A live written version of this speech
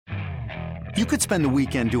You could spend the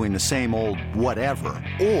weekend doing the same old whatever,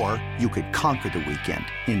 or you could conquer the weekend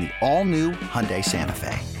in the all-new Hyundai Santa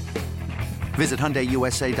Fe. Visit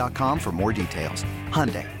HyundaiUSA.com for more details.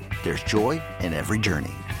 Hyundai, there's joy in every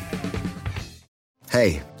journey.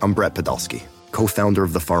 Hey, I'm Brett Podolsky, co-founder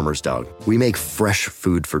of The Farmer's Dog. We make fresh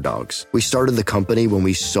food for dogs. We started the company when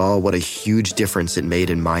we saw what a huge difference it made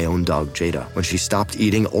in my own dog, Jada, when she stopped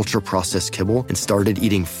eating ultra-processed kibble and started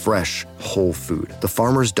eating fresh, whole food. The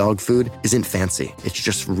Farmer's Dog food isn't fancy. It's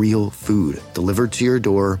just real food delivered to your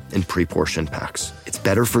door in pre-portioned packs. It's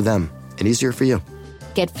better for them and easier for you.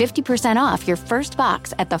 Get 50% off your first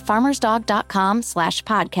box at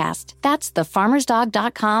thefarmersdog.com/podcast. That's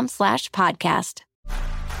thefarmersdog.com/podcast.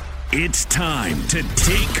 It's time to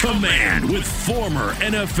take command with former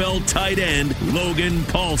NFL tight end Logan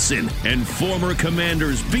Paulson and former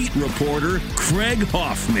Commanders beat reporter Craig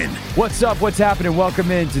Hoffman. What's up? What's happening? Welcome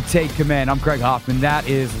in to Take Command. I'm Craig Hoffman. That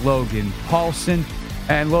is Logan Paulson.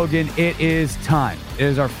 And Logan, it is time. It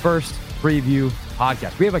is our first preview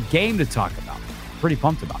podcast. We have a game to talk about. Pretty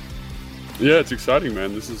pumped about it. Yeah, it's exciting,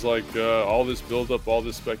 man. This is like all this buildup, all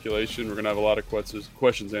this speculation. We're going to have a lot of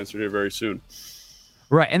questions answered here very soon.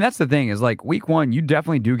 Right, and that's the thing is like week one, you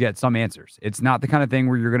definitely do get some answers. It's not the kind of thing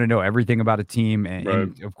where you're going to know everything about a team.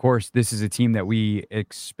 And of course, this is a team that we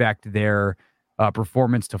expect their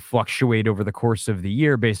performance to fluctuate over the course of the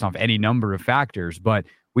year based off any number of factors. But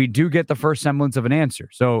we do get the first semblance of an answer.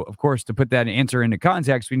 So, of course, to put that answer into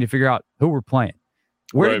context, we need to figure out who we're playing.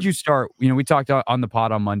 Where did you start? You know, we talked on the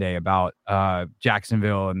pod on Monday about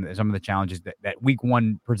Jacksonville and some of the challenges that week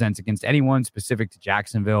one presents against anyone specific to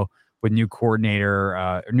Jacksonville with new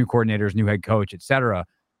coordinators, new head coach, et cetera.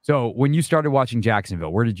 So when you started watching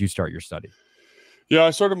Jacksonville, where did you start your study? Yeah, I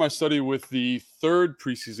started my study with the third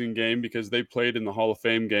preseason game because they played in the Hall of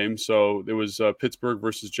Fame game. So it was Pittsburgh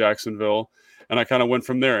versus Jacksonville. And I kind of went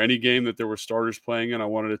from there. Any game that there were starters playing in, I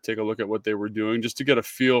wanted to take a look at what they were doing just to get a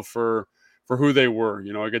feel for who they were.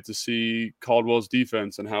 You know, I get to see Caldwell's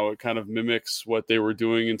defense and how it kind of mimics what they were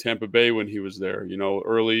doing in Tampa Bay when he was there. You know,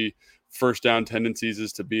 early first down tendencies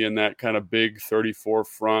is to be in that kind of big 34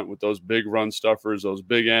 front with those big run stuffers, those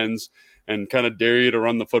big ends, and kind of dare you to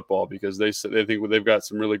run the football because they think they've got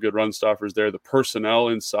some really good run stuffers there. The personnel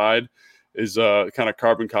inside is kind of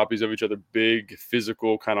carbon copies of each other, big,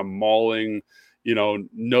 physical, kind of mauling, you know,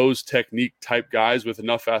 nose technique type guys with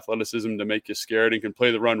enough athleticism to make you scared and can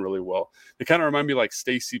play the run really well. They kind of remind me like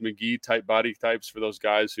Stacey McGee type body types for those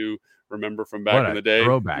guys who remember from back in the day.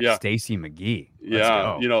 Throwback, yeah. Stacey McGee.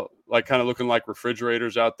 Yeah, you know, like kind of looking like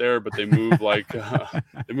refrigerators out there, but they move like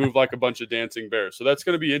they move like a bunch of dancing bears. So that's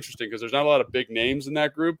going to be interesting because there's not a lot of big names in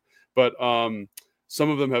that group, but some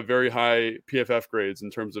of them have very high PFF grades in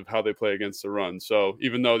terms of how they play against the run. So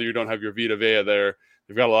even though you don't have your Vita Vea there,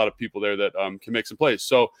 you've got a lot of people there that can make some plays.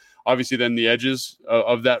 So obviously then the edges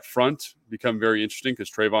of that front become very interesting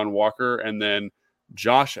because Trayvon Walker and then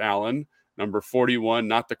Josh Allen, number 41,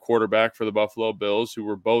 not the quarterback for the Buffalo Bills, who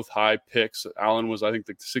were both high picks. Allen was, I think,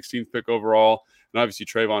 the 16th pick overall. And obviously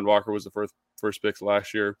Trayvon Walker was the first pick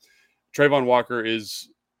last year. Trayvon Walker is,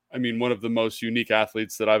 I mean, one of the most unique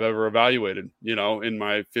athletes that I've ever evaluated, you know, in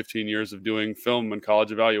my 15 years of doing film and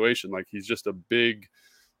college evaluation. Like he's just a big,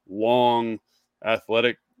 long,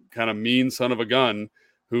 athletic, kind of mean son of a gun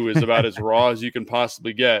who is about as raw as you can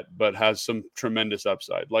possibly get, but has some tremendous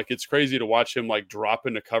upside. Like it's crazy to watch him like drop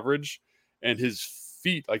into coverage and his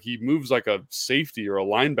feet, like he moves like a safety or a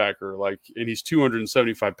linebacker, like, and he's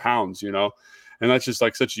 275 pounds, you know, and that's just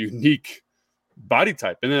like such a unique body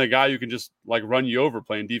type. And then a guy who can just like run you over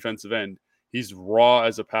playing defensive end. He's raw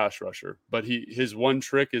as a pass rusher, but his one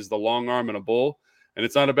trick is the long arm and a bull. And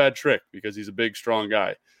it's not a bad trick because he's a big, strong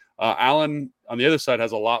guy. Allen on the other side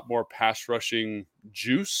has a lot more pass rushing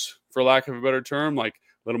juice, for lack of a better term, like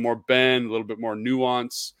a little more bend, a little bit more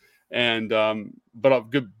nuance, and but a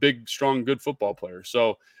good, big, strong, good football player.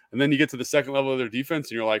 So, and then you get to the second level of their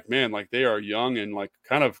defense, and you're like, man, like they are young and like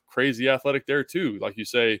kind of crazy athletic there too. Like you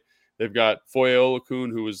say, they've got Foye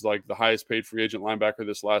Oluokun, who was like the highest paid free agent linebacker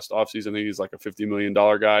this last offseason. I think he's like a $50 million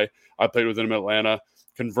guy. I played with him in Atlanta.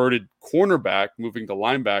 Converted cornerback, moving to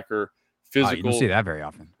linebacker. Physical. You don't see that very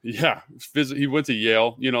often. Yeah. He went to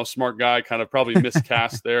Yale, you know, smart guy, kind of probably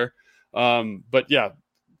miscast there. But yeah,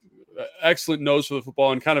 excellent nose for the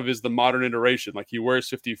football and kind of is the modern iteration. Like he wears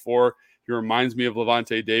 54. He reminds me of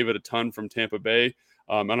Levante David a ton from Tampa Bay.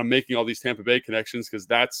 And I'm making all these Tampa Bay connections because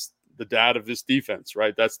that's the dad of this defense,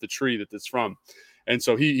 right? That's the tree that it's from. And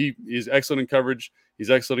so he's excellent in coverage. He's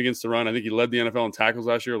excellent against the run. I think he led the NFL in tackles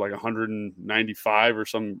last year, like 195 or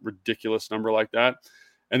some ridiculous number like that.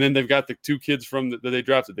 And then they've got the two kids that they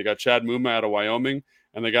drafted. They got Chad Muma out of Wyoming,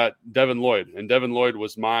 and they got Devin Lloyd. And Devin Lloyd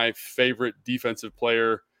was my favorite defensive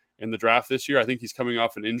player in the draft this year. I think he's coming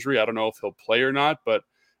off an injury. I don't know if he'll play or not, but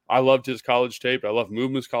I loved his college tape. I love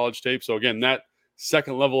Movement's college tape. So again, that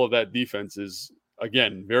second level of that defense is,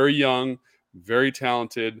 again, very young, very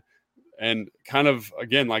talented, and kind of,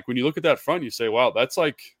 again, like when you look at that front, you say, wow, that's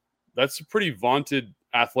a pretty vaunted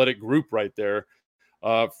athletic group right there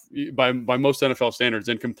by most NFL standards,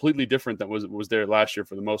 and completely different than was there last year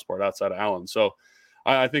for the most part outside of Allen. So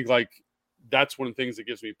I think like that's one of the things that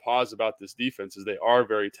gives me pause about this defense is they are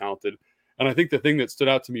very talented. And I think the thing that stood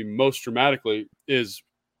out to me most dramatically is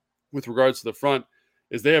with regards to the front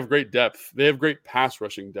is they have great depth. They have great pass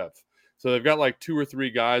rushing depth. So they've got like 2 or 3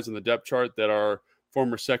 guys in the depth chart that are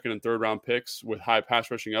former second and third round picks with high pass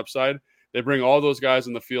rushing upside. They bring all those guys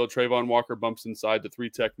in the field. Trayvon Walker bumps inside to 3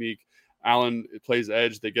 technique. Allen plays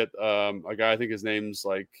edge. They get a guy, I think his name's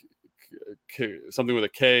like something with a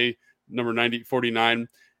K, number 49.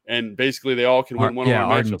 And basically they all can win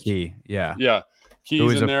one-on-one matchups. Key. Yeah. Yeah. He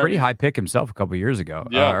was a pretty high pick himself a couple of years ago.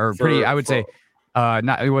 Yeah. I would say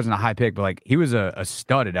he wasn't a high pick, but like he was a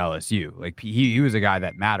stud at LSU. Like he was a guy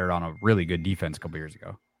that mattered on a really good defense a couple of years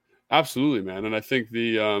ago. Absolutely, man. And I think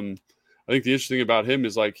the interesting about him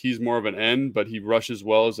is like he's more of an end, but he rushes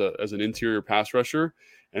well as an interior pass rusher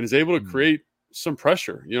and is able to create some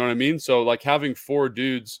pressure. You know what I mean? So like having 4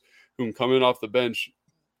 dudes who can come in off the bench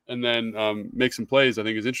and then make some plays, I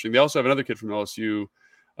think is interesting. They also have another kid from LSU,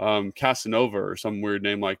 Casanova or some weird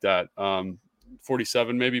name like that,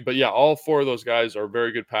 47 maybe. But yeah, all 4 of those guys are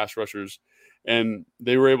very good pass rushers. And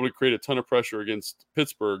they were able to create a ton of pressure against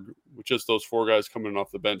Pittsburgh with just those 4 guys coming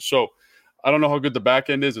off the bench. So I don't know how good the back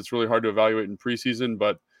end is. It's really hard to evaluate in preseason,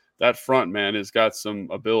 but that front, man, has got some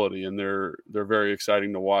ability, and they're very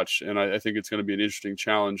exciting to watch. And I think it's going to be an interesting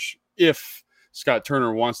challenge if Scott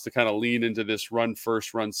Turner wants to kind of lean into this run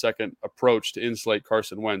first, run second approach to insulate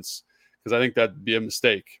Carson Wentz, because I think that'd be a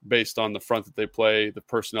mistake based on the front that they play, the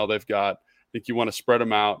personnel they've got. I think you want to spread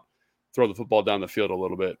them out, throw the football down the field a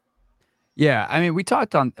little bit. Yeah, I mean, we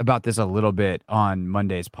talked about this a little bit on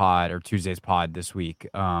Monday's pod or Tuesday's pod this week.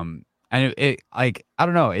 And it like, I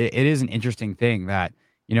don't know, it is an interesting thing that,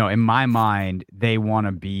 you know, in my mind, they want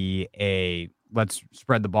to be a let's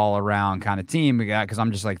spread the ball around kind of team, because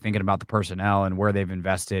I'm just like thinking about the personnel and where they've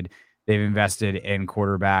invested. They've invested in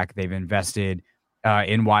quarterback. They've invested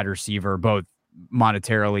in wide receiver, both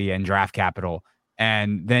monetarily and draft capital.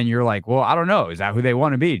 And then you're like, well, I don't know. Is that who they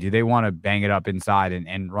want to be? Do they want to bang it up inside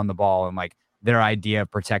and run the ball? And like their idea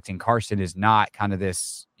of protecting Carson is not kind of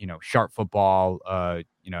this, you know, sharp football,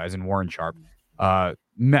 as in Warren Sharp,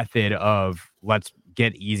 method of let's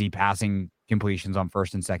get easy passing completions on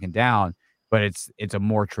first and second down. But it's a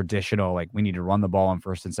more traditional, like we need to run the ball on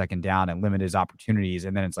first and second down and limit his opportunities.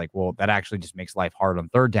 And then it's like, well, that actually just makes life hard on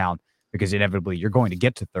third down, because inevitably you're going to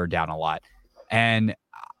get to third down a lot. And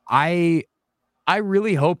I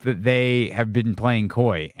really hope that they have been playing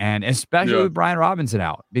coy, and especially with Brian Robinson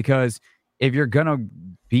out, because if you're going to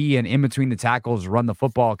be an in between the tackles, run the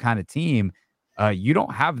football kind of team, you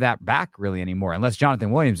don't have that back really anymore, unless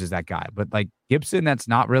Jonathan Williams is that guy. But like Gibson, that's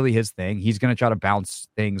not really his thing. He's going to try to bounce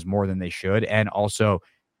things more than they should. And also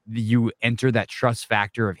you enter that trust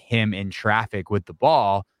factor of him in traffic with the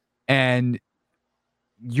ball, and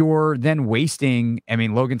you're then wasting. I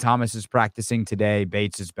mean, Logan Thomas is practicing today.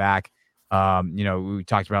 Bates is back. We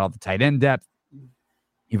talked about all the tight end depth.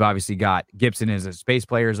 You've obviously got Gibson as a space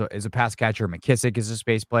player, as a pass catcher. McKissick is a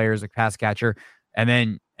space player, as a pass catcher. And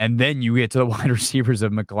then you get to the wide receivers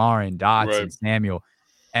of McLaurin, Dotts, and Samuel.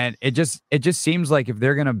 And it just seems like if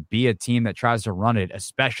they're going to be a team that tries to run it,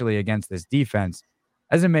 especially against this defense,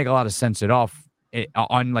 doesn't make a lot of sense at all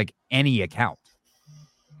on like any account.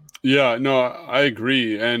 Yeah, no, I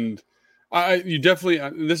agree. And you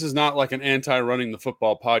definitely, this is not like an anti-running the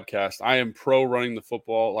football podcast. I am pro running the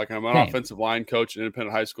football. Like I'm an offensive line coach in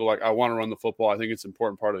independent high school. Like I want to run the football. I think it's an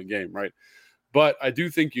important part of the game, right? But I do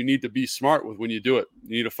think you need to be smart with when you do it.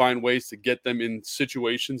 You need to find ways to get them in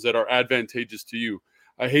situations that are advantageous to you.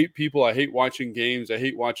 I hate watching games. I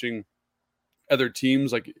hate watching other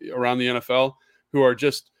teams like around the NFL who are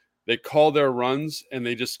just, they call their runs and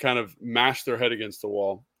they just kind of mash their head against the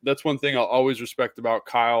wall. That's one thing I'll always respect about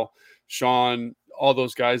Kyle, Sean, all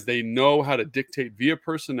those guys. They know how to dictate via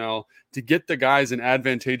personnel to get the guys in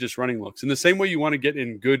advantageous running looks. In the same way you want to get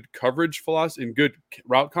in good coverage philosophy, in good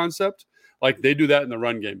route concept, like they do that in the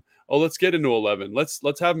run game. Oh, let's get into 11. Let's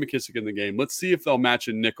have McKissick in the game. Let's see if they'll match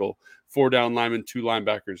a nickel, 4 down linemen, 2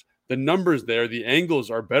 linebackers. The numbers there, the angles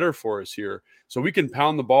are better for us here. So we can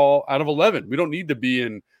pound the ball out of 11. We don't need to be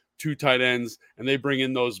in 2 tight ends and they bring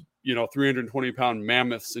in those, 320-pound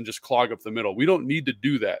mammoths and just clog up the middle. We don't need to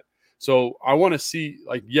do that. So I want to see,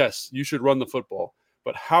 like, yes, you should run the football,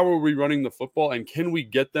 but how are we running the football, and can we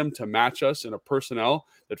get them to match us in a personnel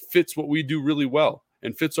that fits what we do really well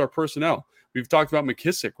and fits our personnel? We've talked about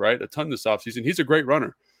McKissick, right, a ton this offseason. He's a great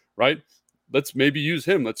runner, right? Let's maybe use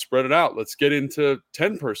him. Let's spread it out. Let's get into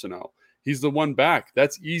 10 personnel. He's the one back.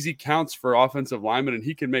 That's easy counts for offensive linemen, and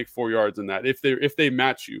he can make 4 yards in that if they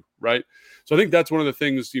match you, right? So I think that's one of the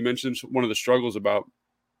things you mentioned. One of the struggles about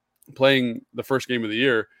playing the first game of the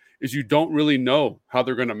year is you don't really know how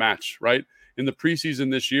they're going to match, right? In the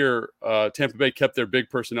preseason this year, Tampa Bay kept their big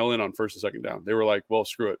personnel in on first and second down. They were like, well,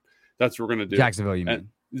 screw it. That's what we're going to do. Jacksonville, you mean?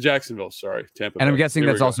 Jacksonville, sorry. Tampa Bay. And I'm guessing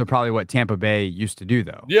that's also probably what Tampa Bay used to do,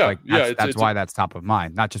 though. Yeah, like, that's why that's top of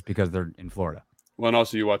mind, not just because they're in Florida. Well, and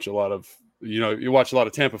also you watch a lot of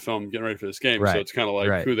Tampa film getting ready for this game, right. So it's kind of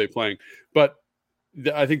like who are they playing? But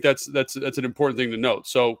I think that's an important thing to note.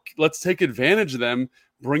 So let's take advantage of them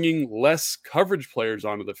bringing less coverage players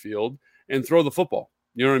onto the field and throw the football.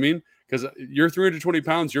 You know what I mean? Because you're 320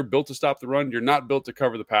 pounds, you're built to stop the run. You're not built to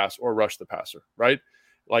cover the pass or rush the passer, right?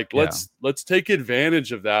 Like, let's take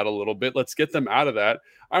advantage of that a little bit. Let's get them out of that.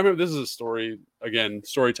 I remember, this is a story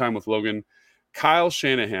time with Logan. Kyle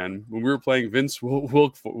Shanahan, when we were playing Vince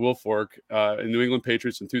Wilfork in New England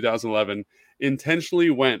Patriots in 2011, intentionally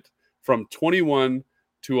went from 21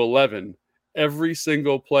 to 11 every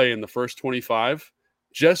single play in the first 25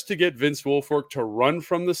 just to get Vince Wilfork to run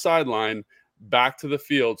from the sideline back to the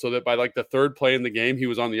field, so that by like the third play in the game, he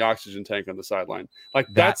was on the oxygen tank on the sideline. Like,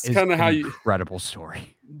 that's kind of how incredible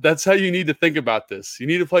story. That's how you need to think about this. You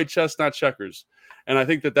need to play chess, not checkers. And I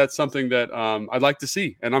think that's something that I'd like to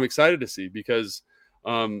see, and I'm excited to see, because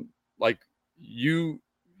like you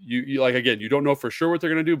like, again, you don't know for sure what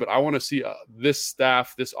they're going to do, but I want to see this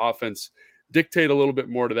staff, this offense dictate a little bit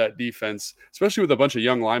more to that defense, especially with a bunch of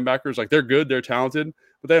young linebackers. Like, they're good, they're talented,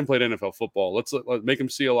 but they haven't played NFL football. Let's make them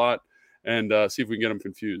see a lot and see if we can get them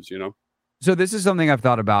confused, So this is something I've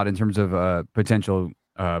thought about in terms of potential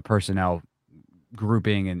personnel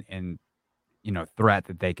grouping and threat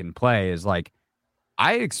that they can play is, like,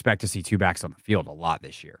 I expect to see two backs on the field a lot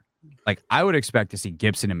this year. Like, I would expect to see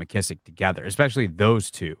Gibson and McKissick together, especially those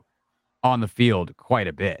two on the field quite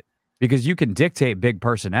a bit, because you can dictate big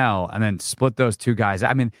personnel and then split those two guys.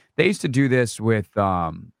 I mean, they used to do this with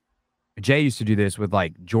Jay used to do this with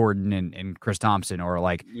like Jordan and Chris Thompson, or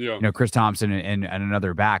like Chris Thompson and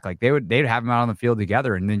another back. Like, they'd have them out on the field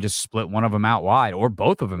together and then just split one of them out wide or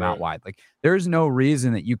both of them out wide. Like, there's no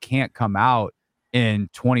reason that you can't come out in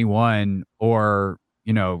 21 or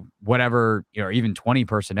whatever, or even 20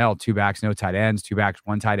 personnel, two backs, no tight ends, two backs,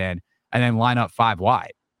 one tight end, and then line up five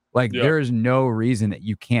wide. Like, there is no reason that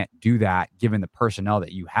you can't do that given the personnel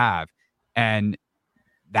that you have. And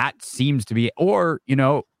that seems to be, or,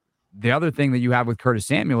 the other thing that you have with Curtis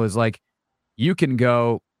Samuel is, like, you can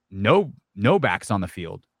go no backs on the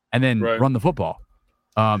field and then run the football.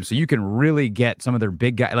 So you can really get some of their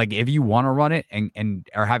big guys. Like, if you want to run it and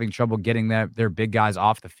are having trouble getting their big guys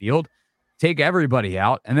off the field, take everybody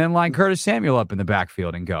out and then line Curtis Samuel up in the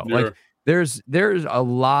backfield and go. Like, there's a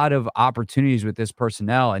lot of opportunities with this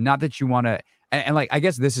personnel, and not that you want to, and like, I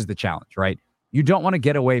guess this is the challenge, right? You don't want to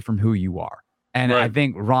get away from who you are. And I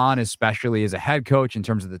think Ron, especially as a head coach, in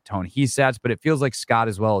terms of the tone he sets, but it feels like Scott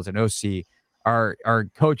as well as an OC are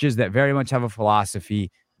coaches that very much have a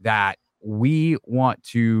philosophy that we want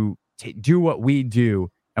to do what we do,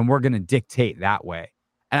 and we're going to dictate that way.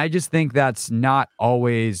 And I just think that's not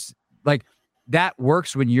always, like, that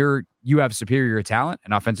works when you have superior talent,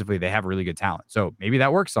 and offensively they have really good talent. So maybe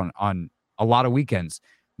that works on a lot of weekends.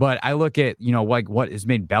 But I look at, like, what has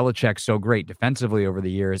made Belichick so great defensively over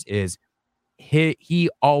the years is he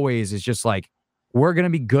always is just like, we're going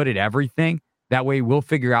to be good at everything. That way we'll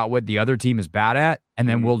figure out what the other team is bad at, and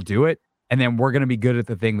then we'll do it. And then we're going to be good at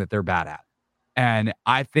the thing that they're bad at. And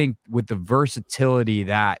I think with the versatility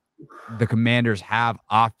that the Commanders have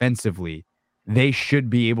offensively, they should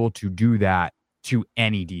be able to do that to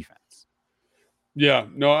any defense. Yeah,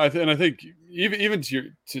 no, I think even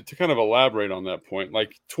to kind of elaborate on that point,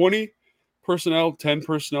 like 20 personnel, 10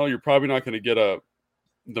 personnel, you're probably not going to get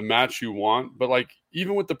the match you want. But like,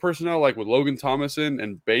 even with the personnel, like with Logan Thomason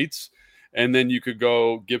and Bates, and then you could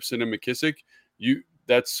go Gibson and McKissick,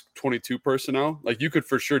 that's 22 personnel. Like, you could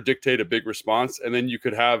for sure dictate a big response, and then you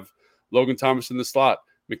could have Logan Thomas in the slot,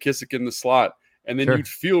 McKissick in the slot, and then you'd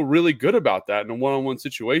feel really good about that in a one-on-one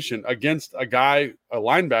situation against a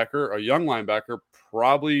linebacker, a young linebacker,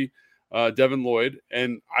 probably Devin Lloyd.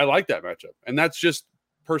 And I like that matchup. And that's just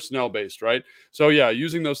personnel based, right? So yeah,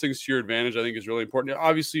 using those things to your advantage, I think, is really important.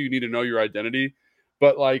 Obviously, you need to know your identity,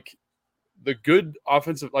 but like, the good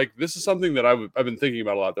offensive, like, this is something that I've been thinking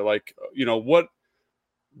about a lot. They're like,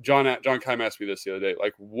 John Keim asked me this the other day,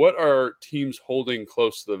 like, what are teams holding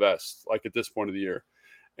close to the vest, like at this point of the year?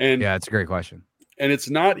 And yeah, it's a great question. And it's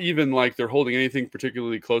not even like they're holding anything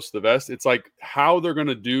particularly close to the vest. It's like how they're going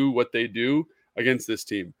to do what they do against this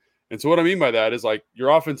team. And so what I mean by that is like your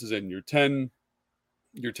offense is in, your 10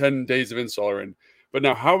 days of install are in. But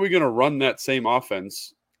now how are we going to run that same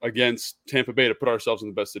offense against Tampa Bay to put ourselves in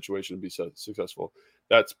the best situation to be successful?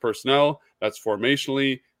 That's personnel, that's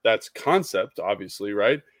formationally, that's concept, obviously,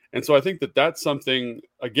 right? And so I think that that's something,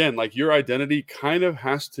 again, like your identity kind of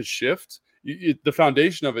has to shift. The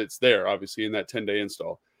foundation of it's there, obviously, in that 10-day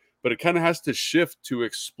install. But it kind of has to shift to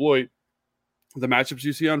exploit the matchups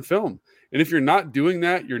you see on film. And if you're not doing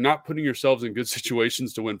that, you're not putting yourselves in good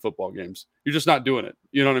situations to win football games. You're just not doing it.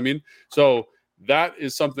 You know what I mean? So that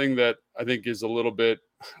is something that I think is a little bit,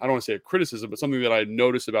 I don't want to say a criticism, but something that I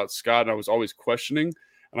noticed about Scott and I was always questioning.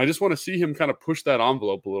 And I just want to see him kind of push that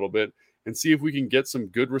envelope a little bit and see if we can get some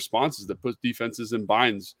good responses that put defenses in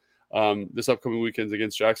binds this upcoming weekend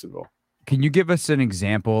against Jacksonville. Can you give us an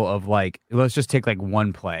example of like, let's just take like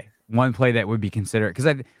one play that would be considered?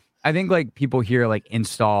 Because I think like people hear like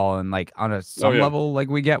install and like on some level, like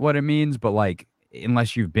we get what it means, but like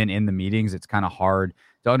unless you've been in the meetings, it's kind of hard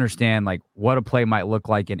to understand like what a play might look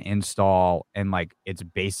like in install and like its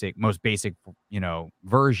most basic,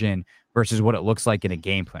 version versus what it looks like in a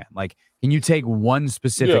game plan. Like, can you take one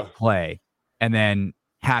specific play and then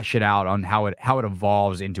hash it out on how it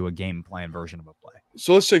evolves into a game plan version of a play?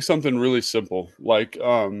 So let's take something really simple, like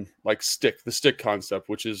the stick concept,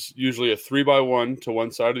 which is usually a 3x1 to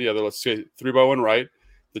one side or the other. Let's say 3x1 right.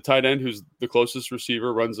 The tight end, who's the closest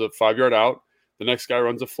receiver, runs a 5-yard out. The next guy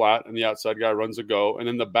runs a flat, and the outside guy runs a go. And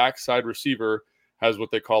then the backside receiver has what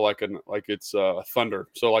they call it's a thunder.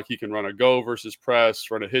 So like he can run a go versus press,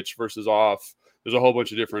 run a hitch versus off. There's a whole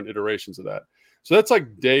bunch of different iterations of that. So that's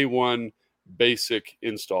like day one basic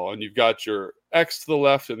install. And you've got your X to the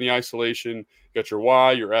left in the isolation, you got your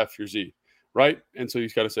Y, your F, your Z, right? And so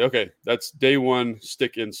you've got to say, okay, that's day one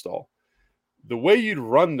stick install. The way you'd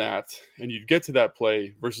run that and you'd get to that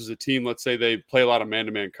play versus a team, let's say they play a lot of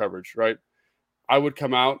man-to-man coverage, right? I would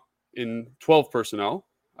come out in 12 personnel.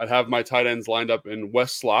 I'd have my tight ends lined up in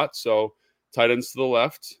west slot, so tight ends to the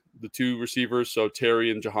left, the two receivers, so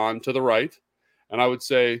Terry and Jahan to the right. And I would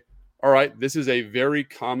say, all right, this is a very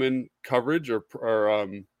common coverage or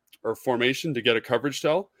formation to get a coverage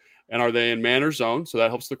tell. And are they in man or zone? So that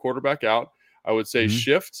helps the quarterback out. I would say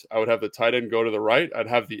shift. I would have the tight end go to the right. I'd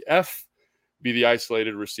have the F be the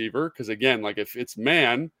isolated receiver. Because again, like if it's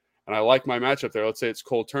man and I like my matchup there, let's say it's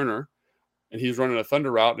Cole Turner and he's running a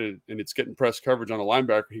thunder route and it's getting press coverage on a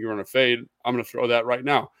linebacker, he can run a fade. I'm going to throw that right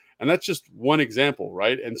now. And that's just one example,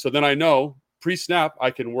 right? And so then I know pre-snap,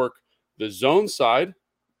 I can work the zone side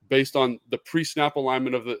based on the pre-snap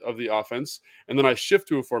alignment of the offense. And then I shift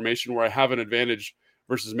to a formation where I have an advantage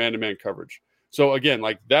versus man-to-man coverage. So again,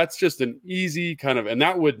 like that's just an easy kind of, and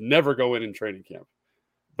that would never go in training camp,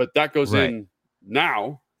 but that goes in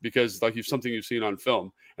now because like something you've seen on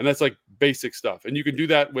film, and that's like basic stuff. And you can do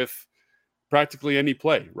that with practically any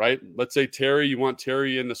play, right? Let's say Terry, you want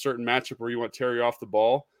Terry in a certain matchup where you want Terry off the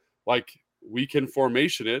ball. Like we can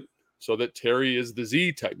formation it so that Terry is the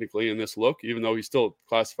Z technically in this look, even though he's still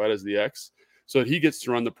classified as the X, so that he gets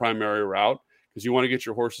to run the primary route because you want to get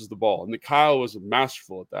your horses the ball. And Kyle was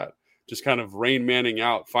masterful at that, just kind of Rain Manning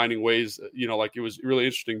out, finding ways, like it was really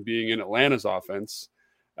interesting being in Atlanta's offense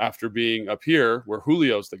after being up here where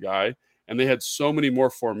Julio's the guy. And they had so many more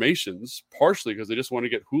formations, partially because they just want to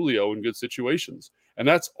get Julio in good situations. And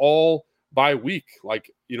that's all by week. Like,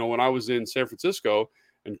 when I was in San Francisco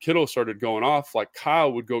and Kittle started going off, like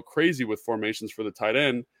Kyle would go crazy with formations for the tight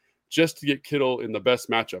end just to get Kittle in the best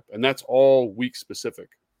matchup. And that's all week specific.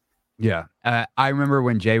 Yeah. I remember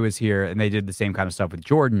when Jay was here and they did the same kind of stuff with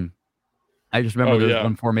Jordan. I just remember there was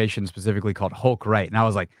one formation specifically called Hulk right. And I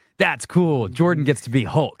was like, that's cool. Jordan gets to be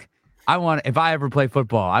Hulk. If I ever play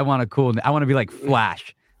football, I want to be like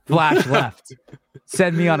Flash left.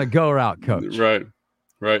 Send me on a go route, coach. Right.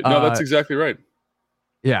 No, that's exactly right.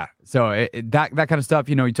 Yeah. So that kind of stuff,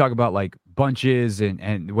 you talk about like bunches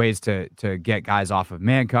and ways to get guys off of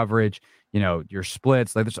man coverage, your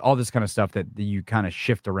splits, like there's all this kind of stuff that you kind of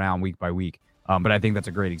shift around week by week. But I think that's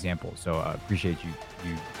a great example. So I appreciate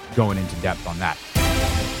you going into depth on that.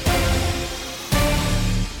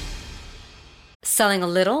 Selling a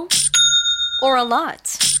little or a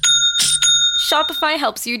lot? Shopify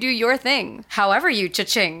helps you do your thing, however you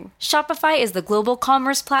cha-ching. Shopify is the global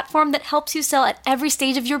commerce platform that helps you sell at every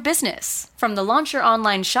stage of your business. From the launch your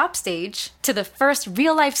online shop stage, to the first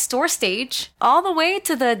real-life store stage, all the way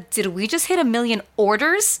to the did we just hit 1 million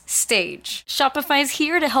orders stage. Shopify's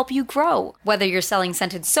here to help you grow. Whether you're selling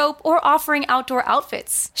scented soap or offering outdoor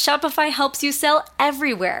outfits, Shopify helps you sell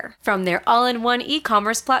everywhere. From their all-in-one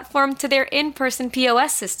e-commerce platform to their in-person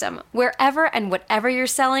POS system, wherever and whatever you're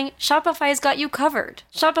selling, Shopify's got you covered.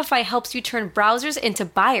 Shopify helps you turn browsers into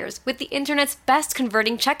buyers with the internet's best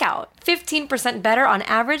converting checkout. 15% better on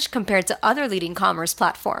average compared to other leading commerce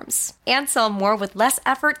platforms. And sell more with less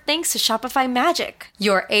effort thanks to Shopify Magic,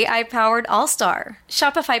 your AI-powered all-star.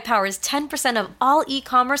 Shopify powers 10% of all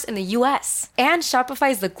e-commerce in the US. And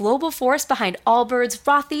Shopify is the global force behind Allbirds,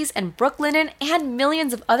 Rothy's, and Brooklinen, and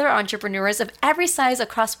millions of other entrepreneurs of every size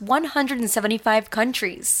across 175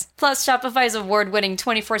 countries. Plus, Shopify's award-winning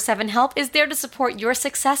 24/7 help is there to support your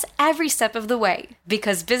success every step of the way.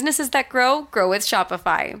 Because businesses that grow, grow with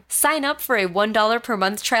Shopify. Sign up for a $1 per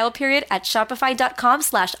month trial period at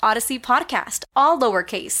shopify.com/Odyssey Podcast, all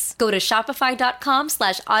lowercase. Go to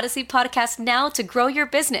shopify.com/Odyssey Podcast now to grow your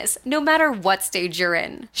business, no matter what stage you're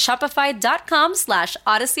in.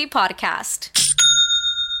 Shopify.com/Odyssey Podcast.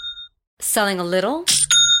 Selling a little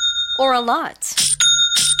or a lot?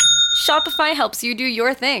 Shopify helps you do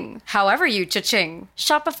your thing, however you cha-ching.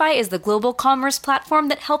 Shopify is the global commerce platform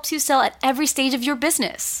that helps you sell at every stage of your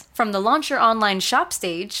business. From the launch your online shop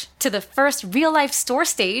stage, to the first real-life store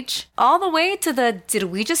stage, all the way to the did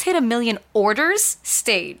we just hit 1 million orders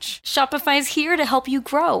stage. Shopify's here to help you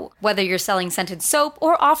grow. Whether you're selling scented soap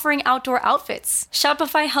or offering outdoor outfits,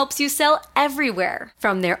 Shopify helps you sell everywhere.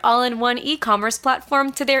 From their all-in-one e-commerce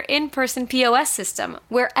platform to their in-person POS system,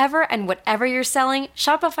 wherever and whatever you're selling,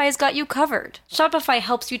 Shopify's got you covered. Shopify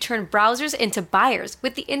helps you turn browsers into buyers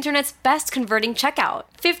with the internet's best converting checkout.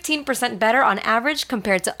 15% better on average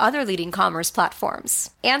compared to other leading commerce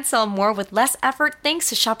platforms. And sell more with less effort thanks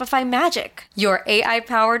to Shopify Magic, your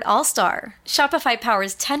AI-powered all-star. Shopify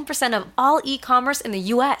powers 10% of all e-commerce in the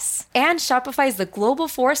US. And Shopify is the global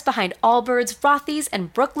force behind Allbirds, Rothy's,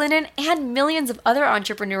 and Brooklinen, and millions of other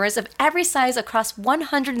entrepreneurs of every size across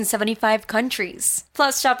 175 countries.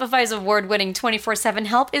 Plus, Shopify's award-winning 24/7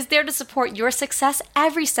 help is there to support your success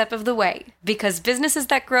every step of the way. Because businesses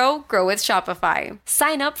that grow, grow with Shopify.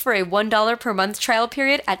 Sign up for a $1 per month trial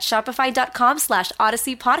period at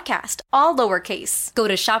shopify.com/Odyssey Podcast, all lowercase. Go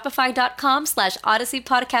to shopify.com/Odyssey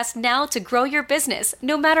Podcast now to grow your business,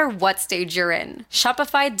 no matter what stage you're in.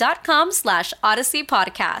 Shopify.com/Odyssey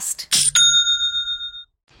Podcast.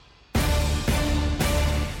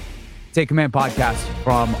 Take Command podcast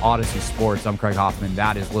from Odyssey Sports. I'm Craig Hoffman.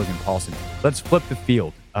 That is Logan Paulson. Let's flip the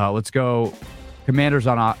field. Let's go Commanders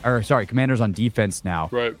on defense now.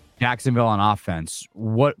 Right. Jacksonville on offense.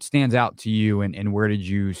 What stands out to you, and where did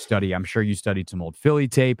you study? I'm sure you studied some old Philly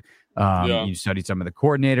tape. You studied some of the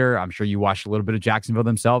coordinator. I'm sure you watched a little bit of Jacksonville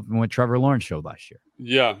themselves and what Trevor Lawrence showed last year.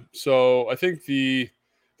 Yeah. So I think the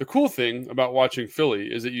cool thing about watching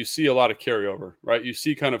Philly is that you see a lot of carryover, right? You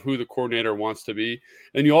see kind of who the coordinator wants to be.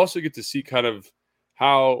 And you also get to see kind of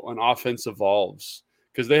how an offense evolves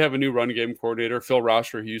because they have a new run game coordinator, Phil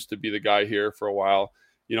Rosher. He used to be the guy here for a while.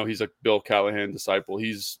 You know, he's a Bill Callahan disciple.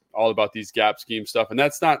 He's all about these gap scheme stuff. And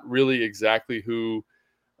that's not really exactly who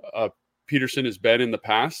Peterson has been in the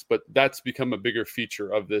past, but that's become a bigger feature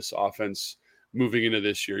of this offense moving into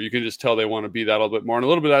this year. You can just tell they want to be that a little bit more. And a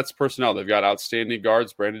little bit of that's personnel. They've got outstanding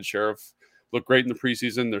guards. Brandon Sheriff looked great in the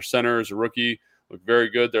preseason. Their center is a rookie, looked very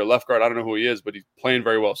good. Their left guard, I don't know who he is, but he's playing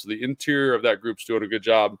very well. So the interior of that group's doing a good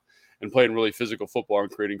job and playing really physical football and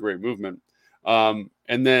creating great movement. And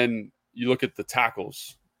then you look at the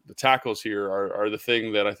tackles. The tackles here are the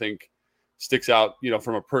thing that I think sticks out, you know,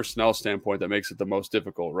 from a personnel standpoint that makes it the most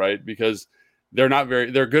difficult, right? Because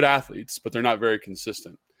they're good athletes, but they're not very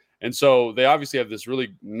consistent. And so they obviously have this really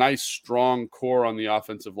nice, strong core on the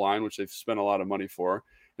offensive line, which they've spent a lot of money for.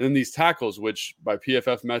 And then these tackles, which by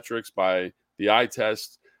PFF metrics, by the eye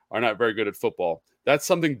test, are not very good at football. That's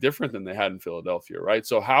something different than they had in Philadelphia, right?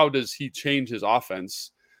 So how does he change his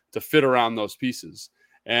offense to fit around those pieces?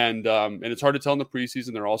 And it's hard to tell in the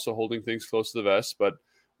preseason. They're also holding things close to the vest. But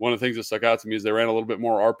one of the things that stuck out to me is they ran a little bit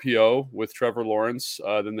more RPO with Trevor Lawrence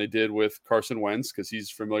than they did with Carson Wentz because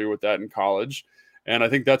he's familiar with that in college. And I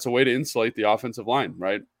think that's a way to insulate the offensive line,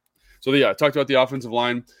 right? So, I talked about the offensive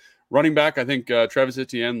line. Running back, I think Travis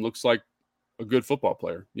Etienne looks like a good football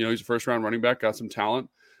player. You know, he's a first-round running back, got some talent.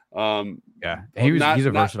 He's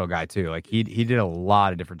a versatile guy, too. Like, he did a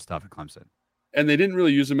lot of different stuff at Clemson. And they didn't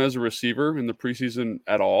really use him as a receiver in the preseason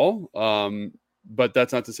at all. But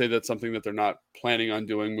that's not to say that's something that they're not planning on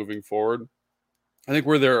doing moving forward. I think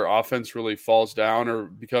where their offense really falls down or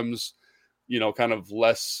becomes, kind of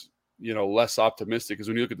less optimistic is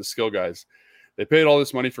when you look at the skill guys. They paid all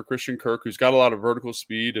this money for Christian Kirk, who's got a lot of vertical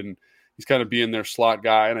speed, and he's kind of being their slot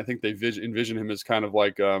guy. And I think they envision him as kind of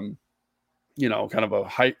like, kind of a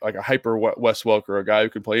hyper Wes Welker, a guy who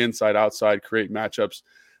can play inside, outside, create matchups.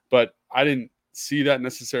 But I didn't see that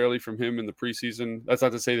necessarily from him in the preseason. That's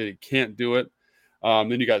not to say that he can't do it.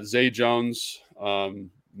 Then you got Zay Jones,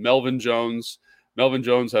 Melvin Jones. Melvin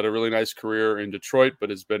Jones had a really nice career in Detroit, but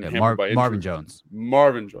has been hampered by injury.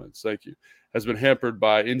 Marvin Jones, thank you, has been hampered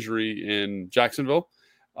by injury in Jacksonville.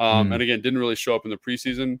 And again, didn't really show up in the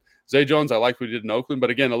preseason. Zay Jones, I like what he did in Oakland, but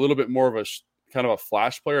again, a little bit more of a kind of a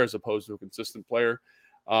flash player as opposed to a consistent player.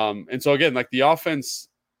 And so again, like the offense,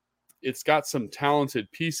 it's got some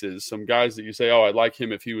talented pieces, some guys that you say, oh, I'd like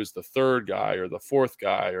him if he was the third guy or the fourth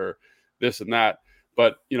guy or this and that.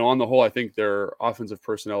 But, on the whole, I think their offensive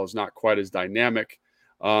personnel is not quite as dynamic.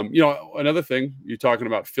 Another thing, you're talking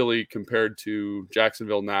about Philly compared to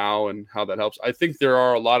Jacksonville now and how that helps. I think there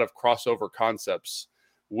are a lot of crossover concepts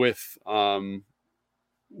with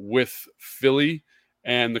Philly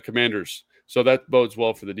and the Commanders. So that bodes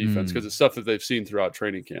well for the defense because it's stuff that they've seen throughout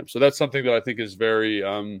training camp. So that's something that I think is very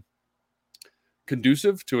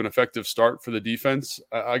conducive to an effective start for the defense.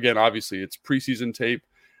 Again, obviously, it's preseason tape.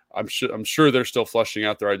 I'm sure they're still fleshing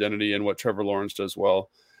out their identity and what Trevor Lawrence does well.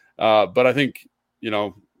 But I think,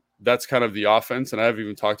 that's kind of the offense. And I haven't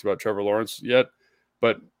even talked about Trevor Lawrence yet,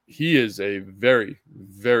 but he is a very,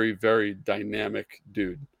 very, very dynamic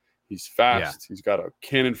dude. He's fast. Yeah. He's got a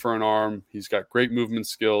cannon for an arm. He's got great movement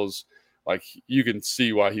skills. Like you can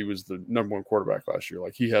see why he was the #1 quarterback last year.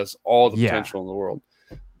 Like he has all the potential in the world.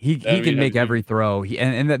 He can make every throw.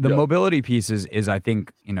 And the mobility piece is I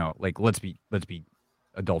think, like let's be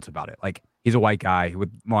adults about it. Like he's a white guy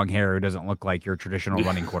with long hair who doesn't look like your traditional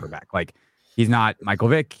running quarterback. Like he's not Michael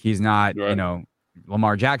Vick. He's not,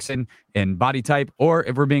 Lamar Jackson in body type, or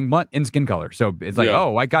if we're being blunt, in skin color. So it's like,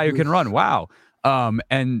 oh, white guy who can run. Wow.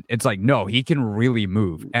 And it's like, no, he can really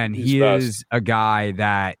move. And he is a guy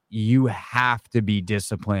that you have to be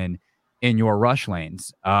disciplined in your rush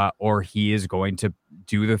lanes, or he is going to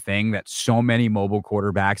do the thing that so many mobile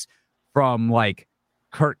quarterbacks from like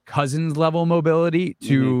Kirk Cousins level mobility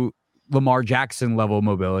to Lamar Jackson level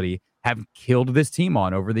mobility have killed this team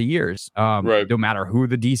on over the years. No matter who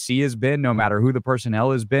the DC has been, no matter who the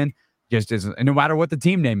personnel has been, no matter what the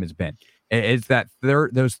team name has been. It's that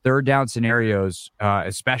those third down scenarios,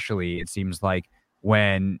 especially, it seems like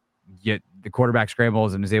when the quarterback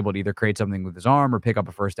scrambles and is able to either create something with his arm or pick up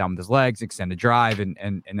a first down with his legs, extend a drive,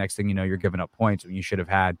 and next thing you know, you're giving up points when you should have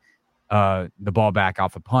had the ball back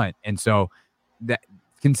off a punt. And so that,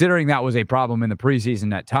 considering that was a problem in the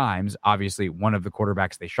preseason at times, obviously one of the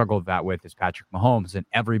quarterbacks they struggled with is Patrick Mahomes, and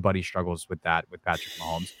everybody struggles with that with Patrick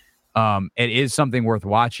Mahomes. It is something worth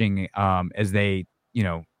watching as they,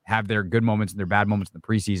 have their good moments and their bad moments in the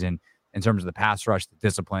preseason in terms of the pass rush, the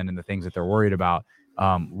discipline, and the things that they're worried about.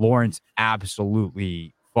 Lawrence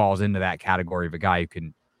absolutely falls into that category of a guy who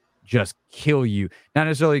can just kill you. Not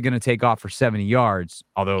necessarily going to take off for 70 yards,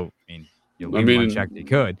 although, you leave him unchecked, he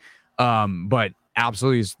could. But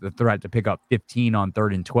absolutely is the threat to pick up 15 on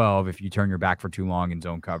 3rd and 12 if you turn your back for too long in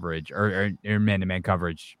zone coverage or man-to-man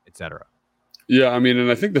coverage, etc. Yeah, and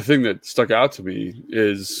I think the thing that stuck out to me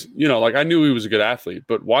is, I knew he was a good athlete,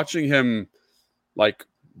 but watching him like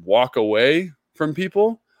walk away from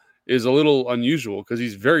people is a little unusual because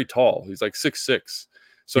he's very tall. He's like 6'6".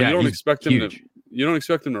 So you don't expect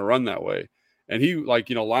him to run that way. And he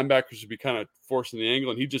linebackers would be kind of forcing the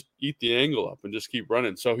angle, and he'd just eat the angle up and just keep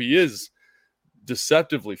running. So he is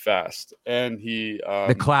deceptively fast, and he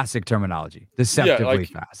the classic terminology, deceptively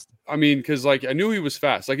fast. Because I knew he was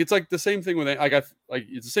fast. Like it's like the same thing with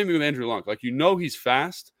it's the same thing with Andrew Luck. Like he's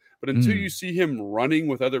fast, but until you see him running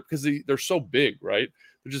with other, because they're so big, right?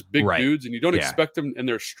 They're just big dudes, and you don't expect them. And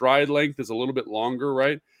their stride length is a little bit longer,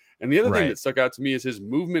 right? And the other thing that stuck out to me is his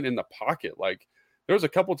movement in the pocket. Like there was a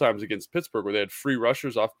couple times against Pittsburgh where they had free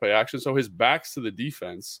rushers off play action, so his back's to the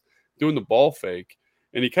defense, doing the ball fake.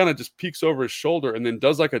 And he kind of just peeks over his shoulder and then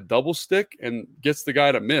does like a double stick and gets the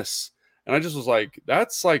guy to miss. And I just was like,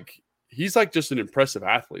 he's like just an impressive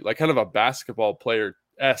athlete, like kind of a basketball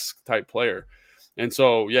player-esque type player. And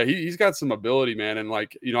so, yeah, he's got some ability, man. And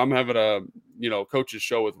I'm having a, coach's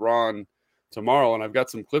show with Ron tomorrow, and I've got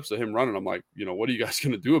some clips of him running. I'm like, what are you guys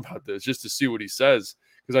going to do about this? Just to see what he says.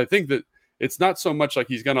 Because I think that it's not so much like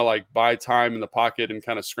he's going to buy time in the pocket and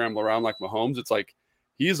kind of scramble around like Mahomes. It's like,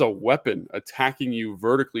 he is a weapon attacking you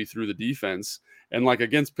vertically through the defense. And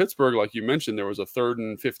against Pittsburgh, like you mentioned, there was a 3rd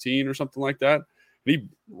and 15 or something like that. and he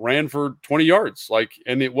ran for 20 yards. Like,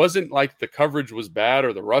 and it wasn't like the coverage was bad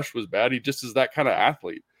or the rush was bad. He just is that kind of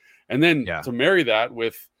athlete. And then to marry that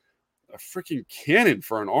with a freaking cannon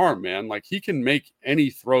for an arm, man, like he can make any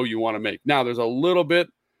throw you want to make. Now there's a little bit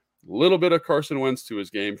of Carson Wentz to his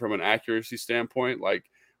game from an accuracy standpoint. Like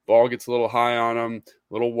ball gets a little high on him,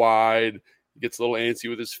 a little wide, gets a little antsy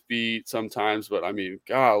with his feet sometimes. But I mean,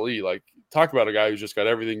 golly, like talk about a guy who's just got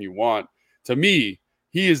everything you want. To me,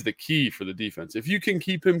 he is the key for the defense. If you can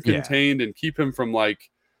keep him contained and keep him from like,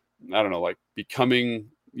 I don't know, like becoming,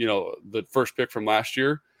 the first pick from last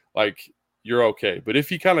year, like you're okay. But if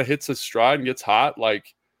he kind of hits his stride and gets hot,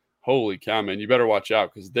 like, holy cow, man, you better watch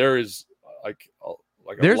out because there is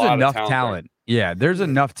there's a lot enough of talent. Yeah, there's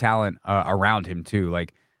enough talent around him too.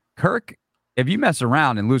 Like Kirk, if you mess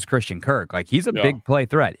around and lose Christian Kirk, like he's a big play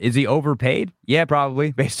threat. Is he overpaid? Yeah,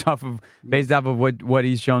 probably based off of what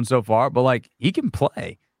he's shown so far. But like he can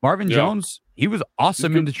play. Marvin Jones, he was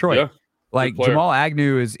awesome in Detroit. Yeah. Like Jamal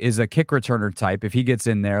Agnew is a kick returner type. If he gets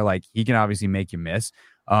in there, like he can obviously make you miss.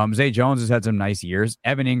 Zay Jones has had some nice years.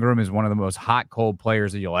 Evan Ingram is one of the most hot, cold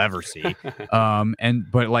players that you'll ever see.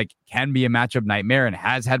 But like can be a matchup nightmare and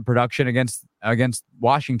has had production against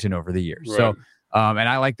Washington over the years. Right. So, and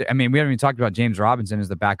I like we haven't even talked about James Robinson as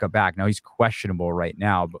the backup back. Now he's questionable right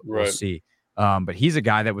now, but we'll see. But he's a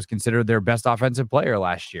guy that was considered their best offensive player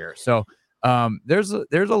last year. So, there's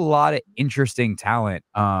a lot of interesting talent.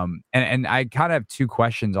 And I kind of have two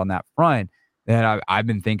questions on that front that I've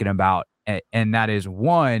been thinking about. And that is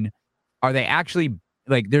one, are they actually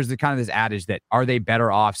like, there's the kind of this adage that are they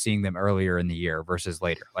better off seeing them earlier in the year versus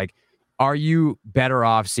later? Like, are you better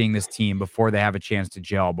off seeing this team before they have a chance to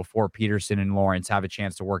gel, before Peterson and Lawrence have a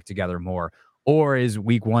chance to work together more? Or is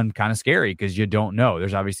week one kind of scary because you don't know?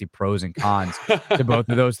 There's obviously pros and cons to both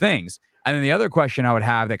of those things. And then the other question I would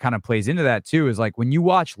have that kind of plays into that too is like, when you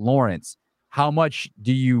watch Lawrence, how much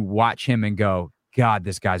do you watch him and go, God,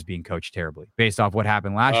 this guy's being coached terribly based off what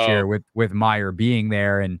happened last year with Meyer being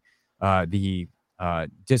there and the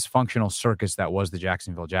dysfunctional circus that was the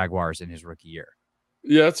Jacksonville Jaguars in his rookie year?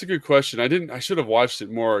 Yeah, that's a good question. I should have watched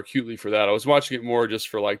it more acutely for that. I was watching it more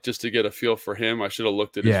just to get a feel for him. I should have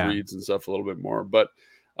looked at his reads and stuff a little bit more. But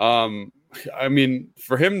I mean,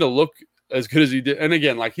 for him to look as good as he did, and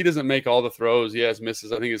again, like he doesn't make all the throws. He has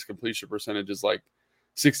misses. I think his completion percentage is like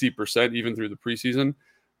 60% even through the preseason.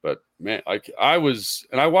 But man, like I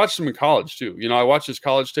watched him in college too. I watched his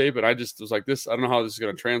college tape and I just was like, this, I don't know how this is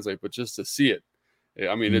going to translate, but just to see it,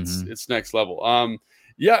 I mean, it's next level.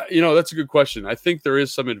 Yeah, that's a good question. I think there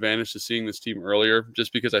is some advantage to seeing this team earlier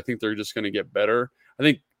just because I think they're just going to get better. I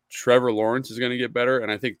think Trevor Lawrence is going to get better.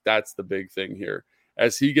 And I think that's the big thing here.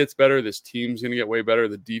 As he gets better, this team's going to get way better.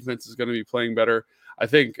 The defense is going to be playing better. I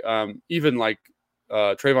think even like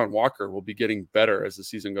Trayvon Walker will be getting better as the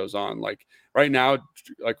season goes on. Like right now,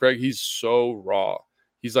 like Greg, he's so raw.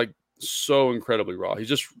 He's like so incredibly raw. He's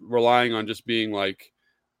just relying on just being like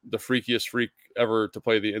the freakiest freak ever to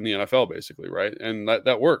play in the NFL, basically, right? And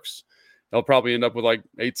that works. He'll probably end up with like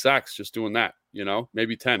 8 sacks just doing that,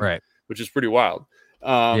 maybe 10, right? Which is pretty wild.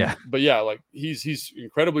 But yeah, like he's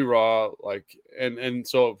incredibly raw. Like and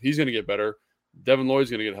so he's going to get better. Devin Lloyd's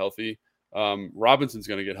going to get healthy. Robinson's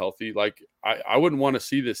going to get healthy. Like I wouldn't want to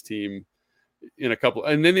see this team in a couple.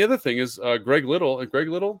 And then the other thing is Greg Little,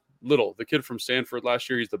 the kid from Stanford last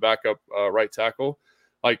year. He's the backup right tackle.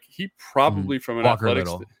 Like he probably from an athletics.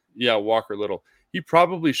 Walker Little. He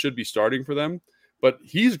probably should be starting for them, but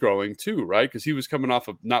he's growing too, right? Because he was coming off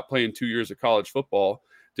of not playing 2 years of college football.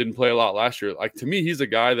 Didn't play a lot last year. Like to me, he's a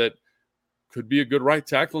guy that could be a good right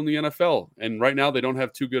tackle in the NFL. And right now they don't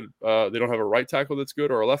have they don't have a right tackle that's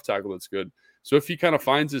good or a left tackle that's good. So if he kind of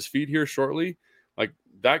finds his feet here shortly, like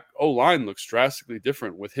that O-line looks drastically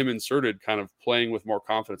different with him inserted, kind of playing with more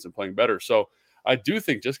confidence and playing better. So I do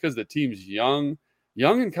think just because the team's young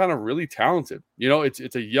and kind of really talented,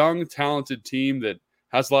 it's a young, talented team that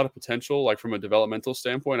has a lot of potential, like from a developmental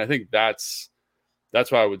standpoint. I think that's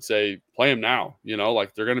why I would say play them now,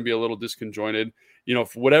 like they're going to be a little disconjointed,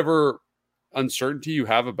 for whatever uncertainty you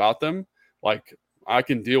have about them, like I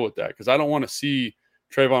can deal with that because I don't want to see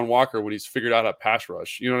Trayvon Walker when he's figured out a pass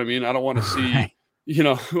rush. You know what I mean? I don't want to see,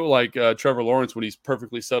 like Trevor Lawrence when he's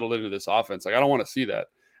perfectly settled into this offense. Like I don't want to see that.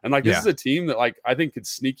 And like this is a team that like I think could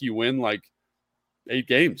sneaky win like 8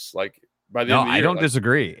 games. Like by the end of the year. I don't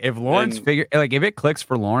disagree. If Lawrence if it clicks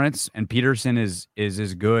for Lawrence and Peterson is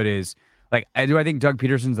as good as like, do I think Doug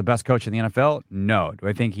Peterson's the best coach in the NFL? No. Do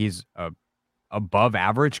I think he's a above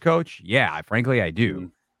average coach? Yeah, frankly, I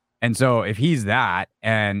do. And so if he's that,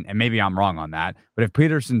 and maybe I'm wrong on that, but if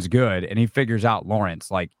Peterson's good and he figures out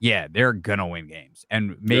Lawrence, like, yeah, they're gonna win games.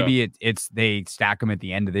 And maybe it's they stack them at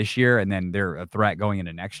the end of this year and then they're a threat going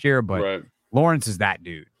into next year. But Lawrence is that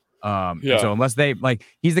dude. And so unless they like,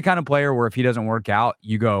 he's the kind of player where if he doesn't work out,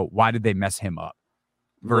 you go, why did they mess him up?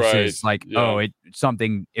 Versus it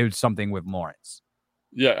was something with Lawrence.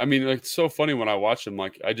 Yeah, I mean, like, it's so funny when I watch him.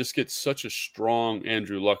 Like, I just get such a strong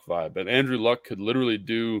Andrew Luck vibe, and Andrew Luck could literally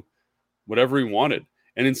do whatever he wanted,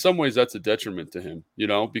 and in some ways, that's a detriment to him,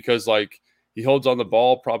 because like he holds on the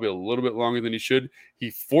ball probably a little bit longer than he should.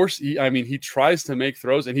 He tries to make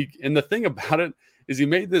throws, and the thing about it is he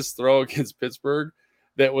made this throw against Pittsburgh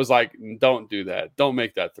that was like, don't do that, don't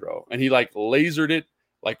make that throw, and he like lasered it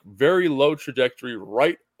like very low trajectory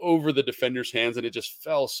right over the defender's hands, and it just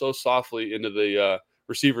fell so softly into the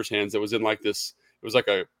receiver's hands. That was in like this, it was like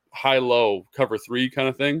a high-low cover 3 kind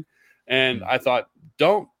of thing. And I thought,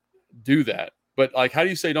 don't do that. But like, how do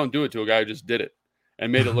you say don't do it to a guy who just did it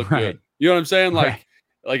and made it look good? You know what I'm saying? Like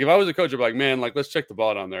if I was a coach, I'd be like, man, like, let's check the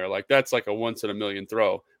ball down there. Like, that's like a once in a million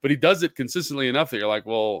throw. But he does it consistently enough that you're like,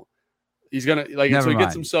 well, he's gonna like,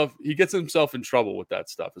 so he gets himself in trouble with that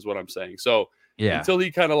stuff, is what I'm saying. So until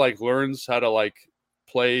he kind of like learns how to like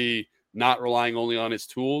play, not relying only on his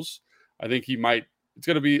tools, I think it's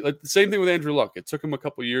going to be like the same thing with Andrew Luck. It took him a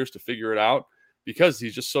couple years to figure it out because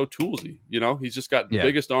he's just so toolsy. He's just got the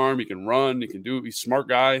biggest arm. He can run. He's a smart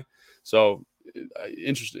guy. So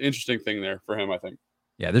interesting thing there for him, I think.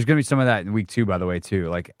 Yeah, there's going to be some of that in week 2, by the way, too.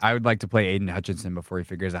 Like, I would like to play Aiden Hutchinson before he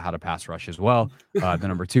figures out how to pass rush as well. The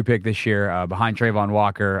number 2 pick this year, behind Trayvon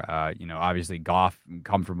Walker. Obviously Goff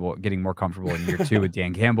getting more comfortable in year 2 with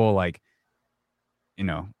Dan Campbell. Like,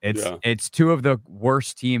 it's 2 of the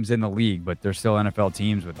worst teams in the league, but they're still NFL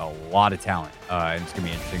teams with a lot of talent. And it's going to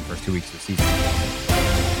be interesting first 2 weeks of the season.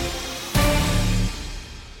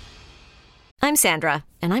 I'm Sandra,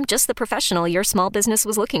 and I'm just the professional your small business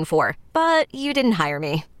was looking for. But you didn't hire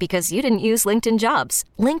me because you didn't use LinkedIn Jobs.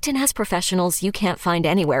 LinkedIn has professionals you can't find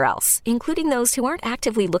anywhere else, including those who aren't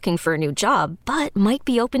actively looking for a new job, but might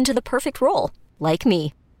be open to the perfect role, like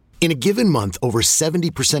me. In a given month, over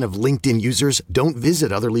 70% of LinkedIn users don't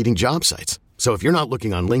visit other leading job sites. So if you're not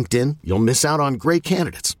looking on LinkedIn, you'll miss out on great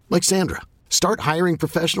candidates like Sandra. Start hiring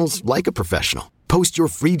professionals like a professional. Post your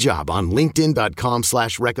free job on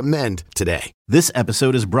linkedin.com/recommend today. This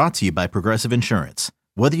episode is brought to you by Progressive Insurance.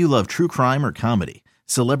 Whether you love true crime or comedy,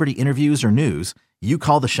 celebrity interviews or news, you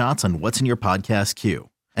call the shots on what's in your podcast queue.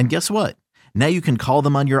 And guess what? Now you can call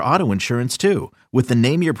them on your auto insurance too with the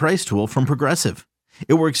Name Your Price tool from Progressive.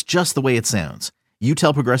 It works just the way it sounds. You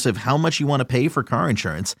tell Progressive how much you want to pay for car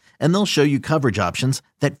insurance, and they'll show you coverage options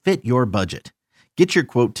that fit your budget. Get your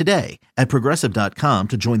quote today at Progressive.com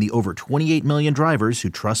to join the over 28 million drivers who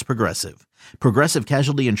trust Progressive. Progressive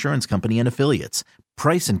Casualty Insurance Company and Affiliates.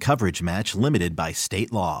 Price and coverage match limited by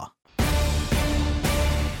state law.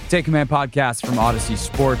 Take Command podcast from Odyssey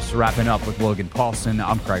Sports, wrapping up with Logan Paulsen.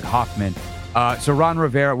 I'm Craig Hoffman. So Ron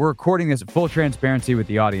Rivera, we're recording this, full transparency with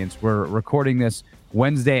the audience. We're recording this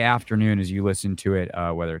Wednesday afternoon as you listen to it,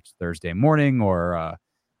 whether it's Thursday morning or,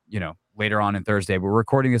 later on in Thursday. We're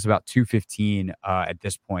recording this about 2:15 at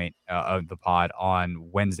this point of the pod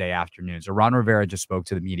on Wednesday afternoon. So Ron Rivera just spoke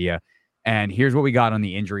to the media, and here's what we got on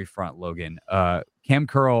the injury front, Logan. Cam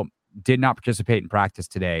Curl did not participate in practice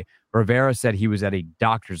today. Rivera said he was at a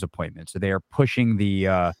doctor's appointment, so they are pushing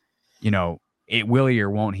the, it will he or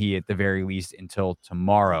won't he at the very least until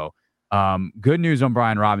tomorrow. Good news on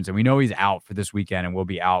Brian Robinson. We know he's out for this weekend and will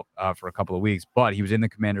be out for a couple of weeks, but he was in the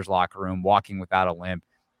Commander's locker room walking without a limp,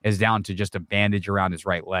 is down to just a bandage around his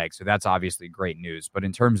right leg. So that's obviously great news. But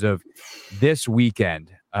in terms of this weekend,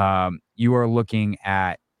 you are looking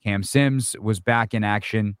at Cam Sims was back in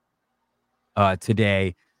action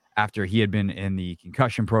today after he had been in the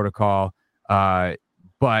concussion protocol,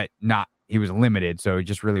 but he was limited. So he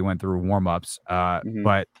just really went through warmups.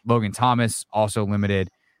 But Logan Thomas also limited.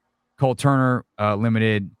 Cole Turner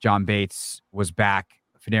limited. John Bates was back.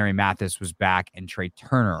 Fenari Mathis was back, and Trey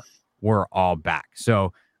Turner were all back.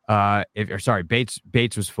 So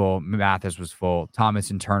Bates was full, Mathis was full, Thomas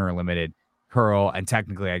and Turner limited, Curl, and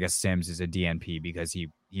technically I guess Sims is a DNP because he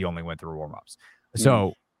only went through warmups.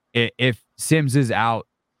 So if Sims is out,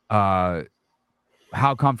 if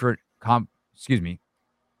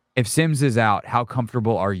Sims is out, how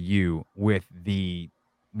comfortable are you with the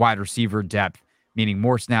wide receiver depth, meaning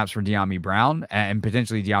more snaps for De'Ami Brown and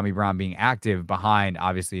potentially De'Ami Brown being active behind,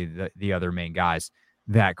 obviously, the other main guys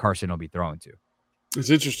that Carson will be throwing to? It's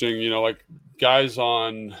interesting, like guys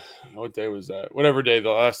on, what day was that? Whatever day, the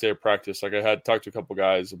last day of practice, like I had talked to a couple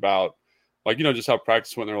guys about like, just how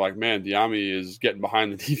practice went. They're like, man, Diami is getting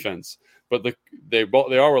behind the defense, but they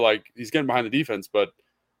all were like, he's getting behind the defense, but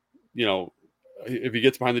if he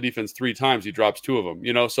gets behind the defense 3 times, he drops 2 of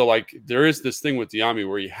them, so like there is this thing with Diami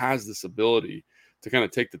where he has this ability to kind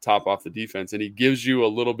of take the top off the defense, and he gives you a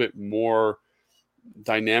little bit more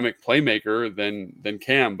dynamic playmaker than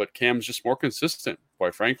Cam, but Cam's just more consistent,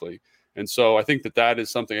 quite frankly. And so I think that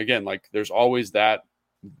is something, again, like there's always that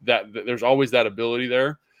ability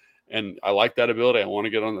there. And I like that ability. I want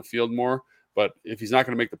to get on the field more, but if he's not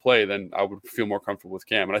going to make the play, then I would feel more comfortable with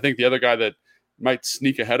Cam. And I think the other guy that might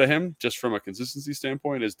sneak ahead of him just from a consistency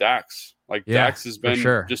standpoint is Dax. Like Dax has been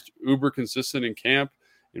just uber consistent in camp,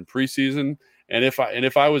 in preseason. And if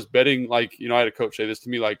I was betting, like, I had a coach say this to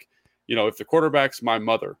me, like, if the quarterback's my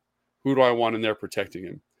mother, who do I want in there protecting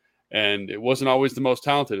him? And it wasn't always the most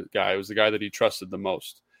talented guy. It was the guy that he trusted the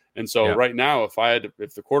most. And so right now, if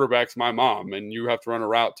the quarterback's my mom and you have to run a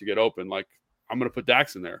route to get open, like, I'm going to put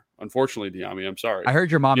Dax in there. Unfortunately, Diami, I'm sorry. I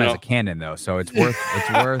heard your mom has a cannon though, so it's worth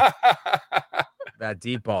that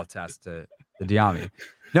deep ball test to Diami.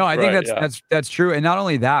 No, I think that's true. And not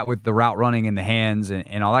only that, with the route running in the hands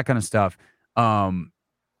and all that kind of stuff.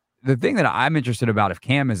 The thing that I'm interested about if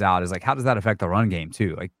Cam is out is like, how does that affect the run game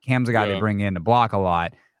too? Like Cam's a guy to bring in to block a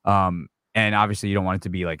lot. And obviously you don't want it to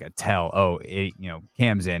be like a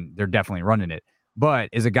Cam's in, they're definitely running it. But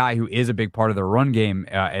is a guy who is a big part of the run game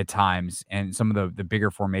at times, and some of the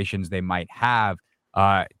bigger formations they might have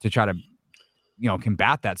to try to,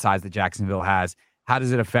 combat that size that Jacksonville has. How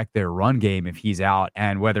does it affect their run game if he's out?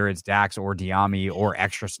 And whether it's Dax or Diami or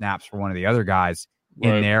extra snaps for one of the other guys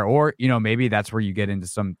in there, or, maybe that's where you get into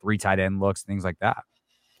some 3 tight end looks, things like that.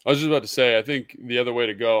 I was just about to say, I think the other way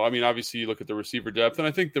to go, I mean, obviously you look at the receiver depth, and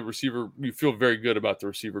I think you feel very good about the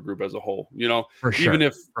receiver group as a whole, For sure. Even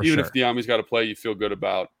if Diami's got to play, you feel good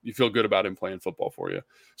about him playing football for you.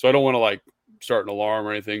 So I don't want to like start an alarm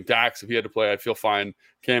or anything. Dax, if he had to play, I'd feel fine.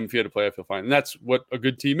 Cam, if he had to play, I feel fine. And that's what a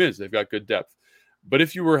good team is. They've got good depth. But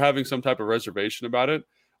if you were having some type of reservation about it,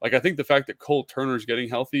 like I think the fact that Cole Turner's getting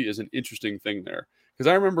healthy is an interesting thing there. Because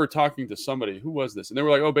I remember talking to somebody, who was this? And they were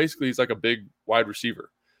like, oh, basically he's like a big wide receiver.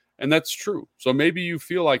 And that's true. So maybe you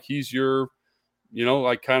feel like he's your,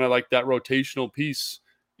 like kind of like that rotational piece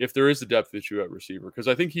if there is a depth issue at receiver. Because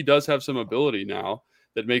I think he does have some ability now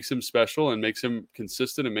that makes him special and makes him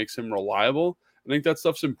consistent and makes him reliable. I think that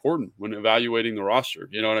stuff's important when evaluating the roster.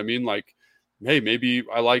 You know what I mean? Like, hey, maybe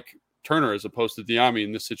I like Turner as opposed to Diami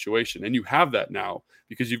in this situation. And you have that now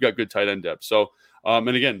because you've got good tight end depth. So, and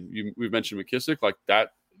again, we've mentioned McKissick, like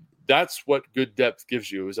that. That's what good depth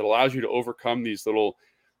gives you, is it allows you to overcome these little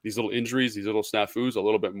injuries, these little snafus a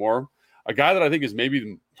little bit more. A guy that I think is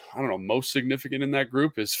maybe, most significant in that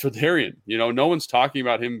group is Fedarian. No one's talking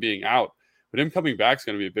about him being out, but him coming back is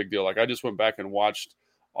going to be a big deal. Like I just went back and watched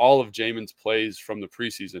all of Jamin's plays from the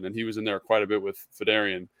preseason, and he was in there quite a bit with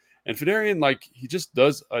Fedarian. And Fedarian, like, he just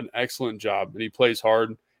does an excellent job, and he plays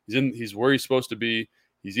hard. He's where he's supposed to be.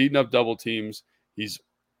 He's eating up double teams. He's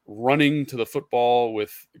running to the football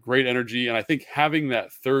with great energy. And I think having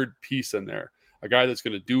that third piece in there, a guy that's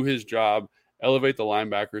going to do his job, elevate the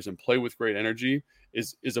linebackers, and play with great energy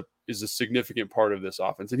is a significant part of this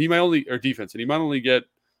offense. And he might only get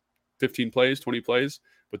 15 plays, 20 plays,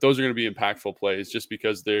 but those are going to be impactful plays just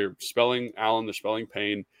because they're spelling Allen, they're spelling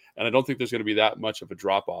Payne. And I don't think there's going to be that much of a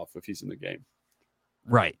drop off if he's in the game.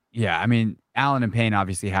 Right. Yeah. I mean, Allen and Payne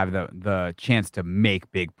obviously have the chance to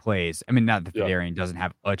make big plays. I mean, not that Fedarian doesn't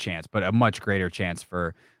have a chance, but a much greater chance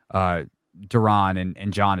for Duran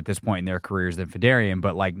and John at this point in their careers than Fedarian.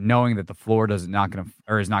 But like knowing that the floor is not going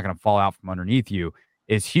to fall out from underneath you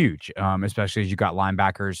is huge, especially as you got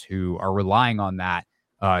linebackers who are relying on that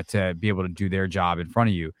to be able to do their job in front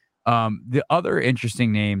of you. The other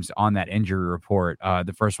interesting names on that injury report,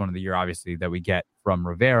 the first one of the year, obviously, that we get from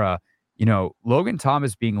Rivera, Logan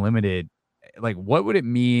Thomas being limited, like what would it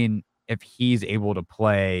mean if he's able to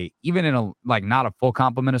play even in not a full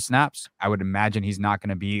complement of snaps? I would imagine he's not going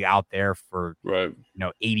to be out there for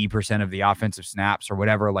 80% of the offensive snaps or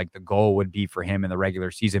whatever, like the goal would be for him in the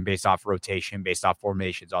regular season based off rotation, based off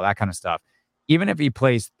formations, all that kind of stuff. Even if he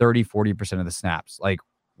plays 30-40% of the snaps, like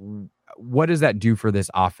what does that do for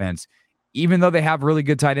this offense? Even though they have really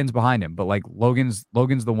good tight ends behind him, but like Logan's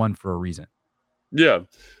the one for a reason. Yeah,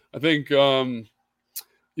 I think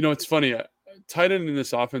it's funny. Tight end in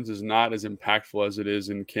this offense is not as impactful as it is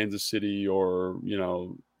in Kansas City or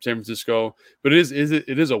San Francisco, but it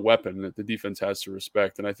is a weapon that the defense has to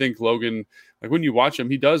respect. And I think Logan, like when you watch him,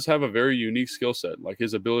 he does have a very unique skill set, like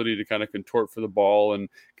his ability to kind of contort for the ball and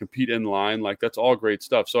compete in line. Like that's all great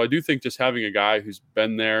stuff. So I do think just having a guy who's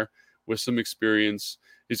been there with some experience.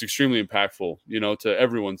 He's extremely impactful, to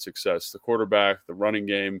everyone's success, the quarterback, the running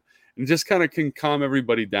game, and just kind of can calm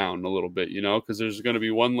everybody down a little bit, because there's going to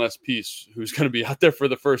be one less piece who's going to be out there for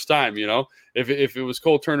the first time. If it was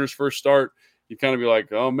Cole Turner's first start, you kind of be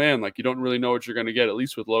like, oh man, like you don't really know what you're going to get. At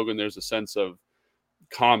least with Logan, there's a sense of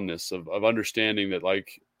calmness, of understanding that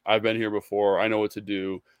like I've been here before. I know what to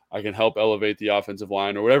do. I can help elevate the offensive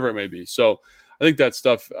line or whatever it may be. So I think that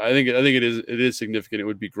stuff, I think it is significant. It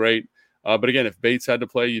would be great. But again, if Bates had to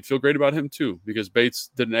play, you'd feel great about him too, because Bates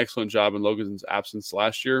did an excellent job in Logan's absence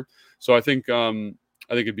last year. So I think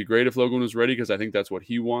it'd be great if Logan was ready, because I think that's what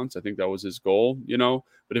he wants. I think that was his goal,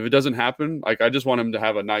 But if it doesn't happen, like I just want him to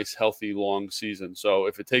have a nice, healthy, long season. So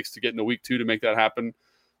if it takes to get into week 2 to make that happen,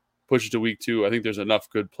 push it to week 2. I think there's enough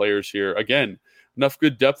good players here. Again, enough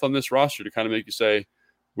good depth on this roster to kind of make you say,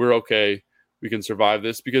 we're okay. We can survive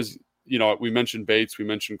this, because we mentioned Bates, we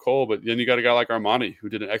mentioned Cole, but then you got a guy like Armani who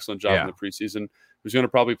did an excellent job in the preseason, who's going to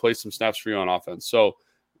probably play some snaps for you on offense. So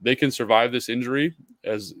they can survive this injury,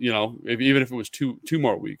 as even if it was two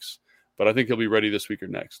more weeks. But I think he'll be ready this week or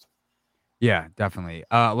next. Yeah, definitely.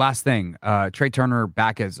 Last thing, Trey Turner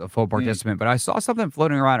back as a full participant, but I saw something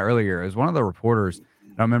floating around earlier. It was one of the reporters. I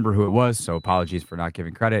don't remember who it was, so apologies for not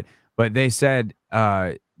giving credit. But they said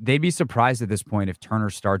they'd be surprised at this point if Turner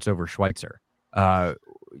starts over Schweitzer.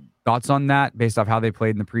 Thoughts on that, based off how they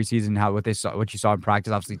played in the preseason, what you saw in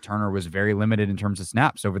practice? Obviously, Turner was very limited in terms of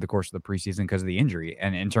snaps over the course of the preseason because of the injury,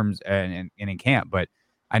 and in camp. But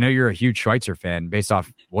I know you're a huge Schweitzer fan based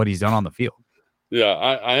off what he's done on the field. Yeah,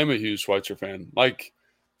 I am a huge Schweitzer fan. Like,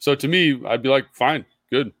 so to me, I'd be like, fine,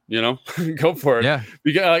 good, go for it. Yeah,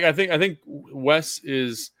 because I think Wes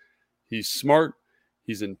he's smart,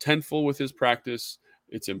 he's intentful with his practice.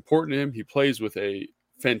 It's important to him. He plays with a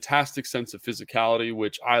fantastic sense of physicality,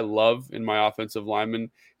 which I love in my offensive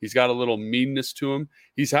lineman. He's got a little meanness to him.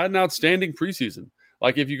 He's had an outstanding preseason.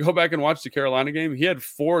 Like if you go back and watch the Carolina game, he had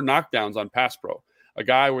 4 knockdowns on pass pro. A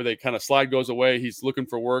guy where they kind of slide goes away, he's looking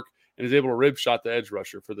for work and is able to rib shot the edge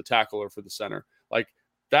rusher for the tackle or for the center. Like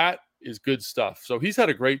that is good stuff. So he's had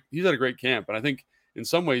a great camp, and I think in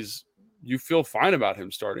some ways you feel fine about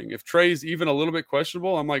him starting. If Trey's even a little bit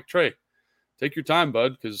questionable, I'm like, Trey, take your time,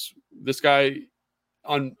 bud, because this guy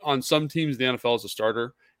on some teams, the NFL is a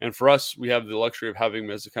starter. And for us, we have the luxury of having him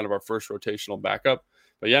as kind of our first rotational backup.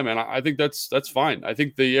 But yeah, man, I think that's fine. I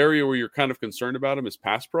think the area where you're kind of concerned about him is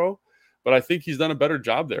pass pro, but I think he's done a better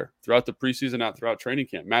job there throughout the preseason, out throughout training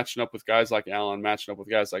camp, matching up with guys like Allen, matching up with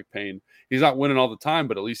guys like Payne. He's not winning all the time,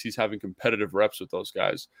 but at least he's having competitive reps with those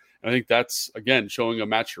guys. And I think that's, again, showing a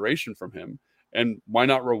maturation from him. And why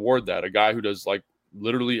not reward that? A guy who does like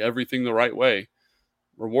literally everything the right way,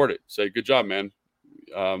 reward it. Say, good job, man.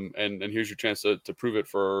 And here's your chance to prove it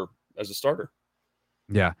as a starter.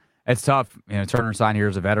 Yeah, it's tough. Turner signed here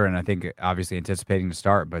as a veteran, I think obviously anticipating to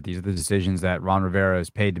start, but these are the decisions that Ron Rivera is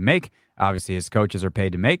paid to make. Obviously his coaches are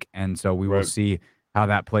paid to make. And so we will see how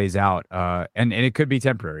that plays out. And it could be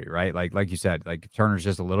temporary, right? Like you said, like Turner's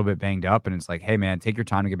just a little bit banged up and it's like, hey man, take your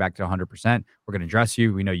time to get back to 100%. We're going to dress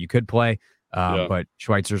you. We know you could play, but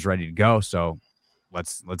Schweitzer's ready to go. So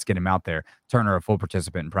let's get him out there. Turner, a full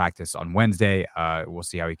participant in practice on Wednesday. We'll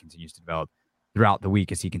see how he continues to develop throughout the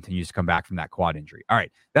week as he continues to come back from that quad injury. All right,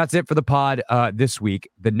 that's it for the pod this week.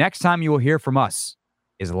 The next time you will hear from us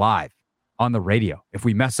is live on the radio. If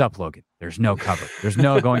we mess up, Logan, there's no cover. There's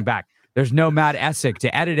no going back. There's no Matt Essick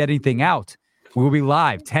to edit anything out. We will be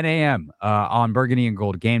live 10 a.m. On Burgundy and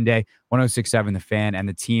Gold Game Day, 106.7 The Fan and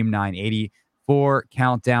the Team 980. For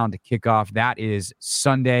countdown to kickoff. That is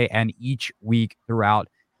Sunday and each week throughout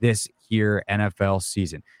this here NFL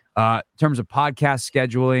season. In terms of podcast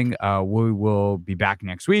scheduling, we will be back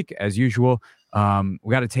next week as usual.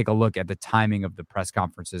 We got to take a look at the timing of the press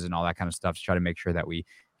conferences and all that kind of stuff to try to make sure that we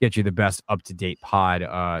get you the best up-to-date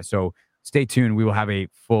pod. So stay tuned. We will have a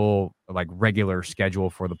full regular schedule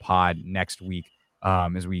for the pod next week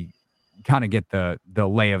as we kind of get the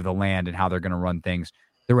lay of the land and how they're going to run things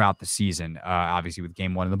throughout the season. Obviously with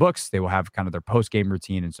game 1 in the books, they will have kind of their post-game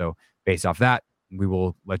routine. And so based off that, we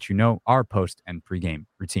will let you know our post and pre-game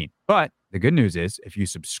routine. But the good news is if you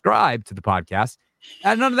subscribe to the podcast,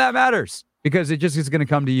 none of that matters because it just is going to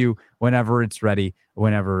come to you whenever it's ready,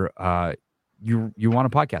 whenever you want a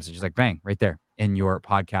podcast. It's just like bang, right there in your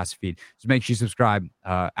podcast feed. So make sure you subscribe,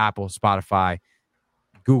 Apple, Spotify,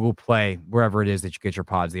 Google Play, wherever it is that you get your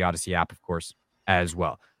pods, the Odyssey app, of course, as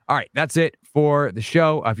well. All right, that's it for the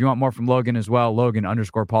show. If you want more from Logan as well,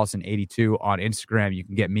 Logan_Paulson82 on Instagram. You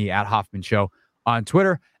can get me at Hoffman Show on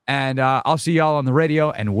Twitter. And I'll see y'all on the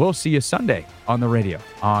radio, and we'll see you Sunday on the radio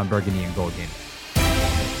on Burgundy and Gold Game.